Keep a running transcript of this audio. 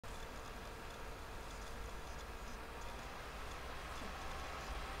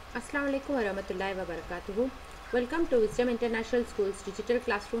Assalamualaikum warahmatullahi wabarakatuh. Welcome to Wisdom International School's digital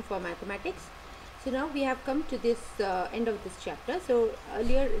classroom for mathematics. So now we have come to this end of this chapter. So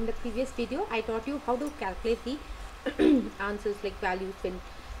earlier in the previous video I taught you how to calculate the answers like values in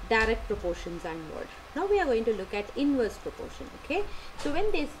direct proportions and more. Now we are going to look at inverse proportion. Okay, so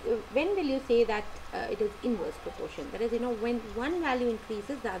when will you say that it is inverse proportion? That is, when one value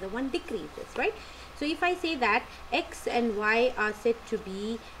increases, the other one decreases, right? So if I say that x and y are said to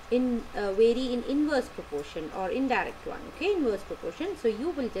be vary in inverse proportion or indirect one, okay, inverse proportion. So you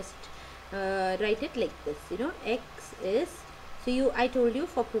will just write it like this. X is, so I told you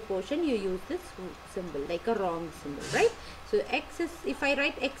for proportion you use this symbol, like a wrong symbol, right? So x is, if I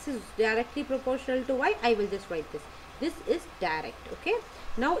write x is directly proportional to y, I will just write this. This is direct, okay?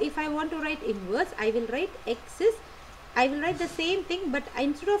 Now if I want to write inverse, I will write I will write the same thing, but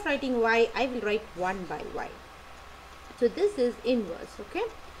instead of writing y, I will write 1 by y. So this is inverse, okay?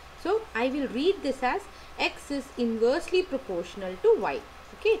 So I will read this as x is inversely proportional to y,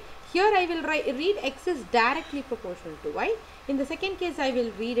 okay? Here I will read x is directly proportional to y. In the second case, I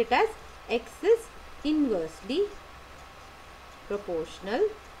will read it as x is inversely proportional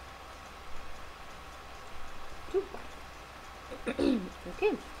to y.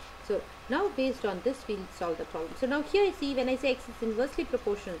 Okay, so now based on this we'll solve the problem. So now here you see, when I say x is inversely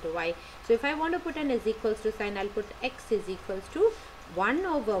proportional to y, so if I want to put an is equals to sign, I'll put x is equals to 1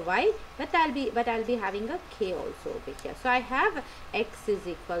 over y, but I'll be having a k also over here. So I have x is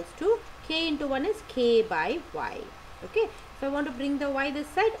equals to k into 1 is k by y. Okay, if I want to bring the y this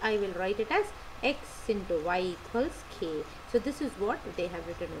side, I will write it as x into y equals k. So this is what they have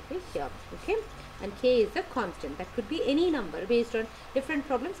written over here. Okay, and k is a constant. That could be any number. Based on different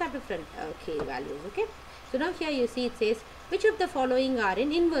problems have different k values. Okay, so now here you see it says which of the following are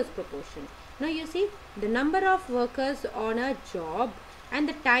in inverse proportion. Now you see the number of workers on a job and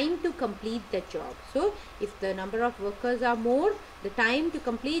the time to complete the job. So if the number of workers are more, the time to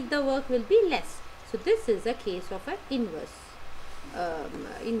complete the work will be less. So this is a case of an inverse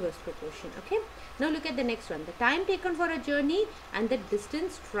proportion. Okay, now look at the next one. The time taken for a journey and the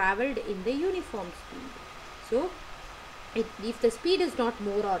distance traveled in the uniform speed. So if the speed is not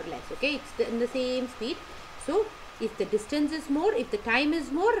more or less, okay, it's in the same speed. So if the distance is more, if the time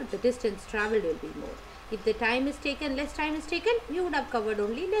is more, the distance traveled will be more. If the time is taken, less time is taken, you would have covered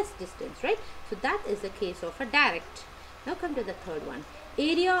only less distance, right? So that is the case of a direct. Now come to the third one.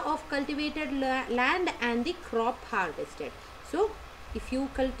 Area of cultivated land and the crop harvested. So if you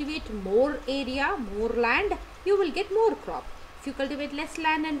cultivate more area, more land, you will get more crop. If you cultivate less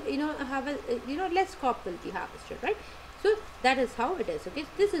land and have a less crop will be harvested, right? So that is how it is. Okay,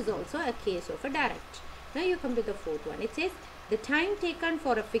 this is also a case of a direct. Now you come to the fourth one. It says the time taken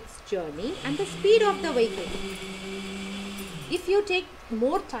for a fixed journey and the speed of the vehicle. If you take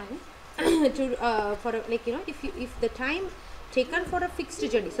more time to if the time taken for a fixed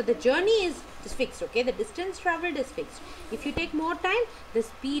journey, so the journey is fixed, okay, the distance traveled is fixed. If you take more time, the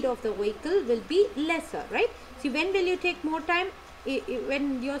speed of the vehicle will be lesser, right? See, when will you take more time?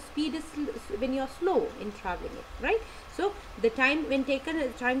 When your speed is, when you're slow in traveling it, right? So the time taken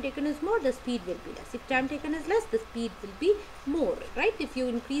is more, the speed will be less. If time taken is less, the speed will be more, right? If you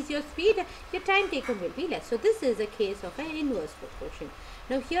increase your speed, your time taken will be less. So this is a case of an inverse proportion.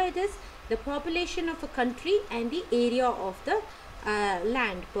 Now here it is the population of a country and the area of the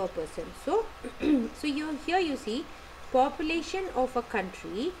land per person. So here you see population of a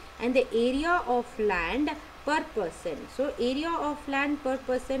country and the area of land per person. So area of land per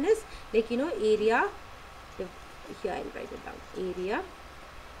person is like area. Here I'll write it down. Area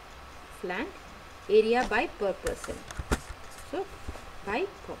of land, area by per person. So by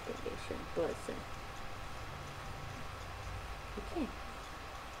population person. Okay.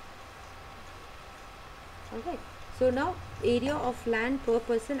 Alright. So now area of land per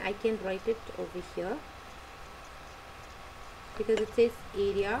person, I can write it over here because it says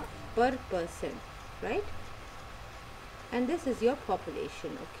area per person, right? And this is your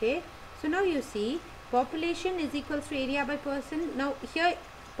population. Okay. So now you see population is equals to area by person. Now here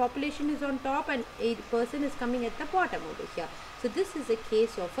population is on top and a person is coming at the bottom over here. So this is a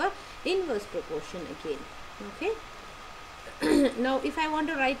case of a inverse proportion again. Okay. Now if I want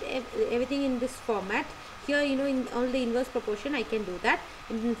to write everything in this format, here in only inverse proportion I can do that.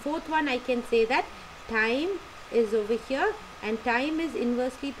 In the fourth one I can say that time is over here and time is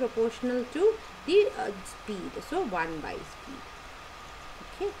inversely proportional to the speed. So 1 by speed.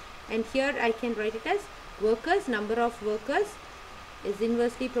 Okay. And here I can write it as workers, number of workers is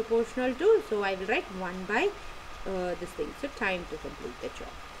inversely proportional to, so I will write 1 by this thing. So time to complete the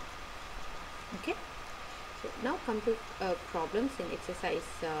job. Okay. So now come to problems in exercise,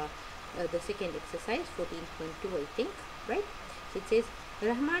 the second exercise 14.2, I think, right? So it says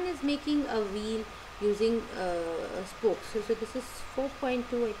Rahman is making a wheel using spokes. So this is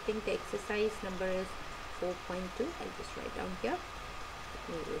 4.2, I think the exercise number is 4.2. I'll just write down here. Let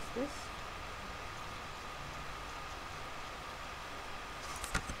me erase this.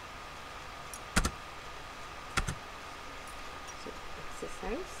 So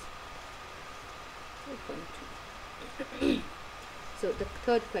exercise 4.2. So the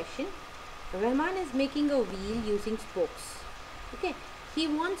third question, Rahman is making a wheel using spokes. Okay, he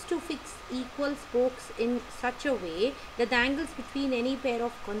wants to fix equal spokes in such a way that the angles between any pair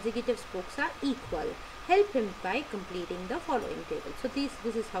of consecutive spokes are equal. Help him by completing the following table. So this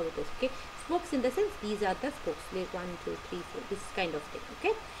is how it is. Okay, spokes in the sense these are the spokes, like 1, 2, 3, 4, this kind of thing.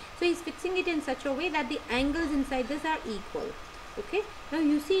 Okay, so he's fixing it in such a way that the angles inside this are equal. Okay, now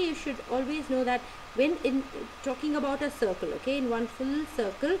you see, you should always know that when in talking about a circle, okay, in one full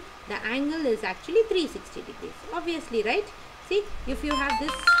circle the angle is actually 360 degrees, obviously, right? See, if you have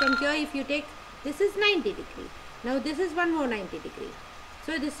this from here, if you take this is 90 degree, now this is one more 90 degree,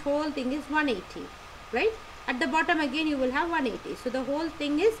 so this whole thing is 180, right? At the bottom again you will have 180, so the whole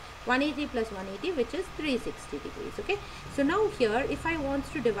thing is 180 plus 180, which is 360 degrees. Okay, so now here if I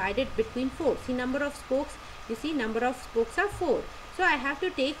want to divide it between 4, see number of spokes, you see number of spokes are 4, so I have to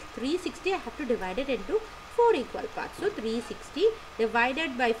take 360, I have to divide it into 4 equal parts. So 360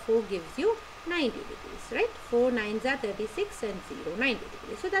 divided by 4 gives you 90 degrees, right? 4 9s are 36 and 0 90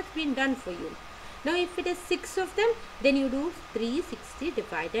 degrees. So that's been done for you. Now if it is 6 of them, then you do 360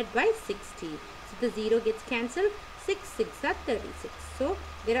 divided by 60. So the 0 gets cancelled. 6 6 are 36. So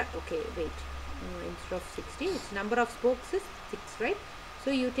there are, okay, wait, instead of 60, its number of spokes is 6, right?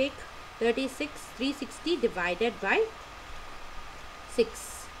 So you take 360 divided by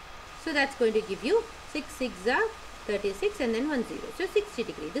 6. So that's going to give you 6 6 are 36 and then 1 0. So 60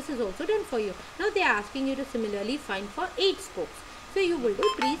 degrees. This is also done for you. Now they are asking you to similarly find for 8 spokes. So you will do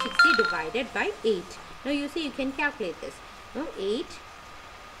 360 divided by 8. Now you see, you can calculate this. Now 8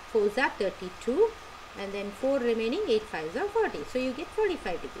 4s are 32 and then 4 remaining, 8 5s are 40. So you get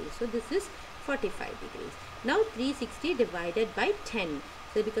 45 degrees. So this is 45 degrees. Now 360 divided by 10.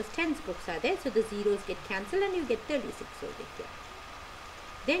 So because 10 spokes are there, so the zeros get cancelled and you get 36 over here.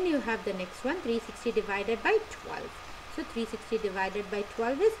 Then you have the next one, 360 divided by 12. So 360 divided by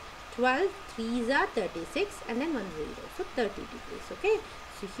 12 is 12 3s are 36 and then 1 0. So 30 degrees. Okay.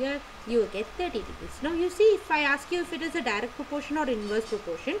 So here you get 30 degrees. Now you see, if I ask you if it is a direct proportion or inverse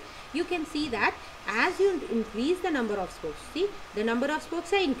proportion, you can see that as you increase the number of spokes, see the number of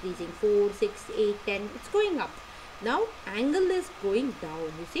spokes are increasing, 4, 6, 8, 10, it's going up. Now angle is going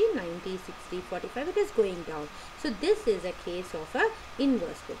down, you see 90, 60, 45, it is going down. So this is a case of a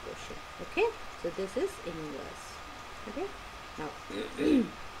inverse proportion. Okay, so this is inverse. Okay, now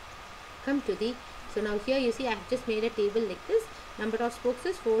come to the, so now here you see I have just made a table like this. Number of spokes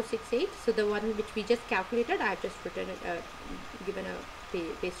is 4, 6, 8. So the one which we just calculated, I have just written it,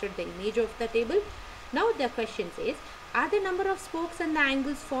 pasted the image of the table. Now the question says, are the number of spokes and the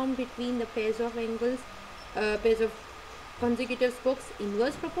angles formed between the pairs of angles, pairs of consecutive spokes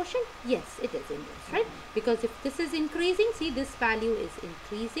inverse proportion? Yes, it is inverse, right? Because if this is increasing, see this value is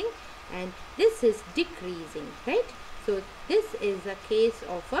increasing and this is decreasing, right? So this is a case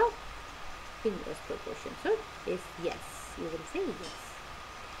of a inverse proportion. So is yes, you will say yes.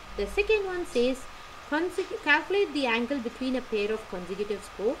 The second one says, calculate the angle between a pair of consecutive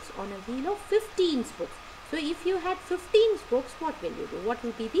spokes on a wheel of 15 spokes. So if you had 15 spokes, what will you do? What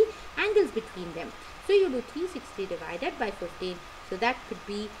will be the angles between them? So you do 360 divided by 15. So that could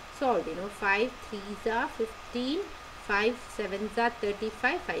be solved, 5 3s are 15, 5 7s are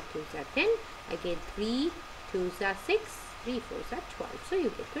 35, 5 2s are 10, again 3 2s are 6, 3 4s are 12. So you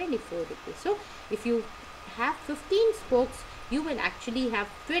get 24 degrees. So if you have 15 spokes, you will actually have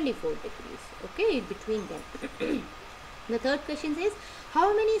 24 degrees, okay, in between them. The third question says,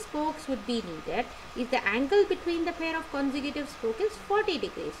 how many spokes would be needed if the angle between the pair of consecutive spokes is 40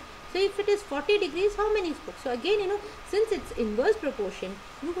 degrees? So if it is 40 degrees, how many spokes? So again, since it's inverse proportion,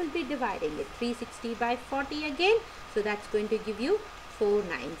 you will be dividing it 360 by 40 again. So that's going to give you 4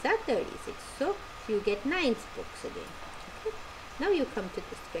 9s are 36. So you get 9 spokes again. Okay. Now you come to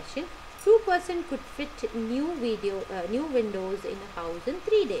this question. 2 persons could fit new windows in a house in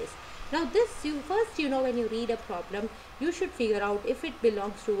 3 days. Now this, first when you read a problem, you should figure out if it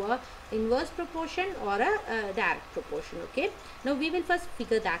belongs to a inverse proportion or a direct proportion. Okay. Now we will first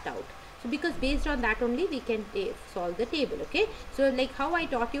figure that out. So because based on that only we can solve the table. Okay, so like how I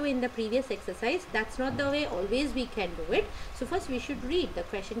taught you in the previous exercise, that's not the way always we can do it. So first we should read the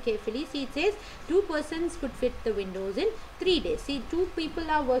question carefully. See, it says 2 persons could fit the windows in 3 days. See, 2 people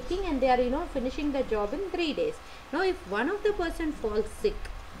are working and they are finishing the job in 3 days. Now if one of the person falls sick,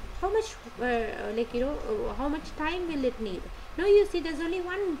 how much how much time will it need? Now you see there's only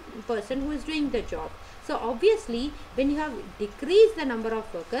one person who is doing the job. So obviously when you have decreased the number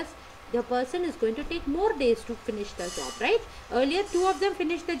of workers, the person is going to take more days to finish the job, right? Earlier 2 of them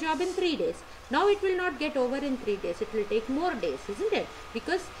finished the job in 3 days. Now it will not get over in 3 days. It will take more days, isn't it?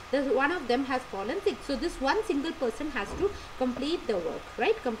 Because one of them has fallen sick. So this one single person has to complete the work,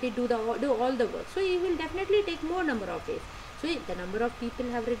 right? Do all the work. So it will definitely take more number of days. So the number of people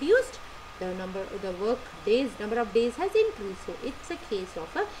have reduced, number of days has increased. So it's a case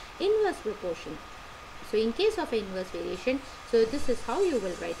of a inverse proportion. So in case of inverse variation, so this is how you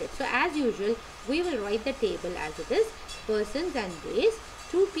will write it. So as usual, we will write the table as it is. Persons and days.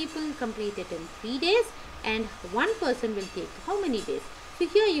 2 people complete it in 3 days and 1 person will take how many days? So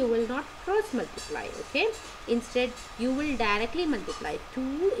here you will not cross multiply, okay? Instead, you will directly multiply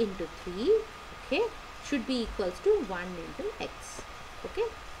 2 into 3, okay? Should be equals to 1 into x, okay?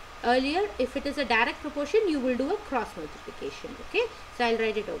 Earlier, if it is a direct proportion, you will do a cross multiplication, okay? So I'll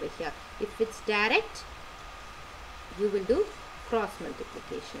write it over here. If it's direct, you will do cross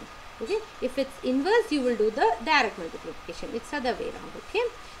multiplication, okay? If it's inverse, you will do the direct multiplication. It's other way around, okay?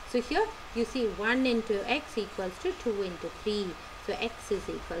 So here you see 1 into x equals to 2 into 3. So x is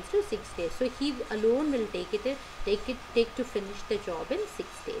equals to 6 days. So he alone will take to finish the job in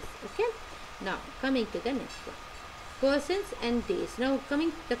 6 days, okay? Now coming to the next one, persons and days. Now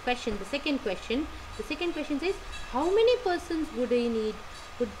coming to the question, the second question says how many persons would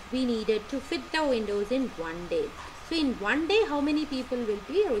be needed to fit the windows in 1 day. So in 1 day, how many people will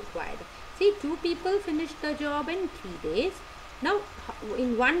be required? See, 2 people finished the job in 3 days. Now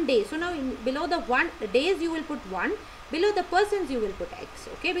in 1 day, so now below the days you will put 1, below the persons you will put x,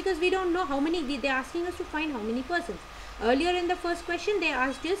 okay? Because we don't know how many, they're asking us to find how many persons. Earlier in the first question, they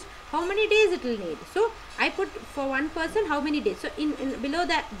asked us how many days it will need. So I put for 1 person how many days. So in below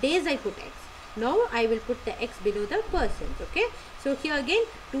the days I put x. Now I will put the x below the persons, okay? So here again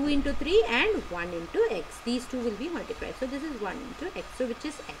 2 into 3 and 1 into x. These two will be multiplied. So this is 1 into x, so which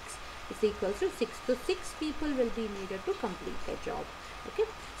is x is equals to 6. So 6 people will be needed to complete the job, okay?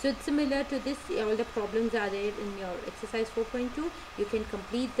 So it's similar to this. All the problems are there in your exercise 4.2. You can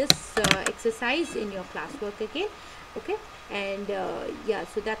complete this exercise in your classwork again, okay? And yeah,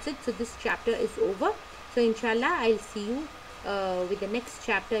 so that's it. So this chapter is over. So inshallah I'll see you with the next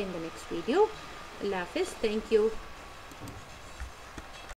chapter in the next video. Allah Hafiz. Thank you.